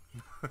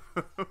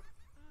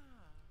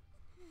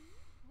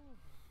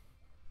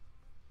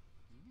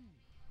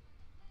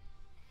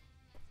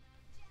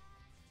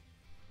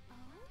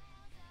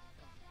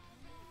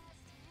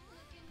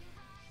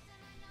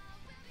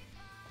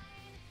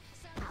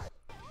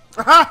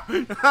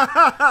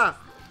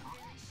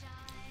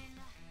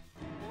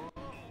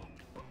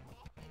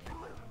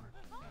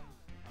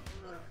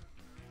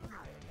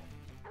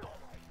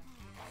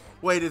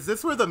 Wait, is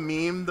this where the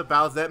meme, the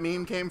Bowsette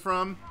meme came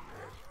from?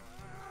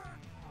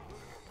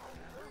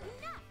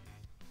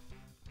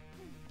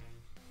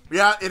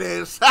 Yeah, it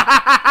is.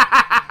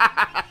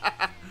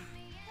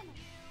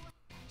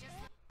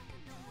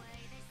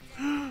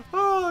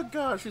 Oh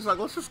gosh, she's like,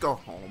 let's just go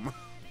home.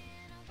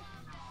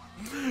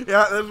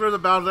 Yeah, that's where the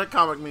Bowser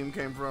comic meme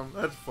came from.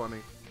 That's funny.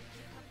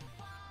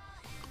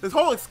 This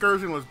whole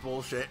excursion was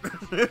bullshit.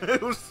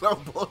 It was so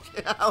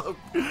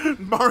bullshit.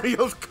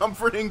 Mario's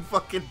comforting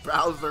fucking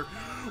Bowser.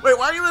 Wait,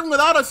 why are you living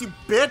without us, you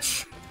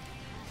bitch?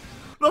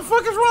 The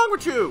fuck is wrong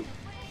with you?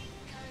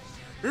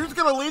 You're just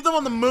gonna leave them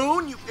on the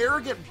moon, you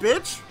arrogant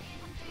bitch?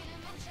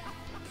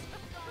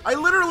 I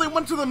literally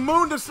went to the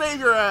moon to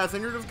save your ass,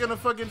 and you're just gonna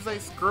fucking say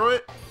screw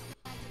it?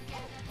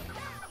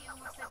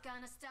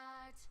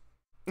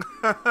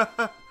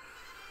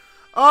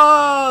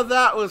 Oh,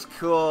 that was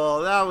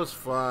cool. That was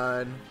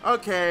fun.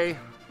 Okay.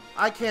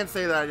 I can't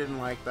say that I didn't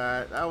like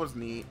that. That was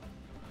neat.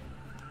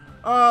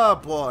 Oh,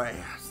 boy.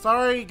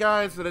 Sorry,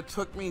 guys, that it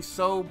took me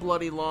so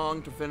bloody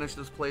long to finish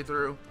this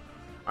playthrough.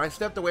 I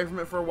stepped away from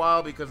it for a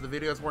while because the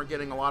videos weren't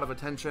getting a lot of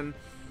attention,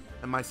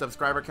 and my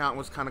subscriber count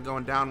was kind of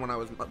going down when I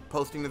was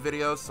posting the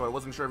videos, so I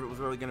wasn't sure if it was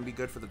really going to be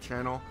good for the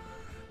channel.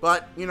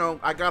 But, you know,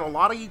 I got a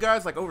lot of you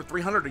guys, like over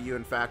 300 of you,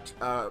 in fact,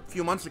 a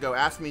few months ago,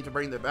 asked me to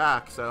bring them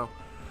back, so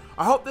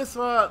I hope this,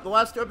 the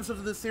last 2 episodes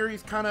of this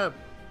series kind of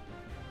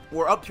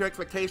were up to your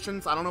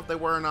expectations. I don't know if they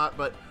were or not,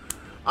 but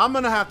I'm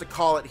going to have to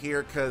call it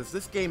here, because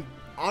this game,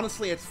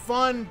 honestly, it's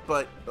fun,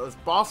 but those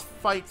boss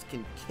fights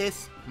can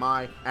kiss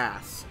my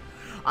ass.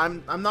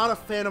 I'm not a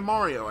fan of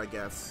Mario, I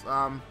guess.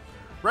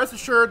 Rest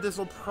assured, this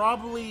will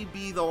probably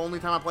be the only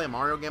time I play a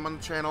Mario game on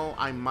the channel.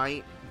 I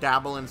might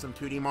dabble in some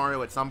 2D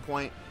Mario at some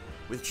point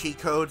with cheat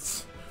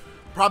codes.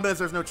 Problem is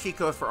there's no cheat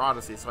codes for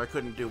Odyssey, so I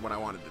couldn't do what I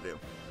wanted to do.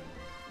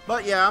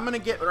 But yeah, I'm going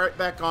to get right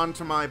back on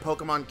to my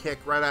Pokemon kick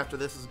right after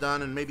this is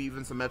done, and maybe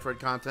even some Metroid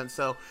content.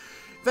 So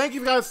thank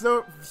you guys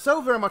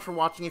so very much for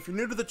watching. If you're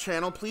new to the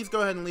channel, please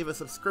go ahead and leave a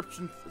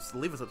subscription.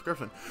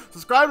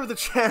 Subscribe to the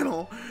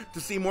channel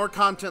to see more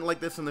content like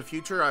this in the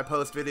future. I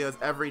post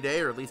videos every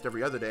day, or at least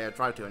every other day. I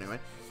try to anyway.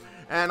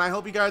 And I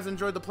hope you guys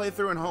enjoyed the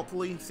playthrough, and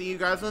hopefully see you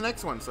guys in the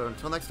next one. So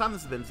until next time,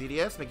 this has been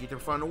ZDS, making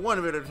it fun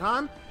one video at a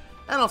time,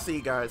 and I'll see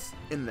you guys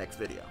in the next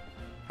video.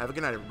 Have a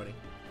good night, everybody.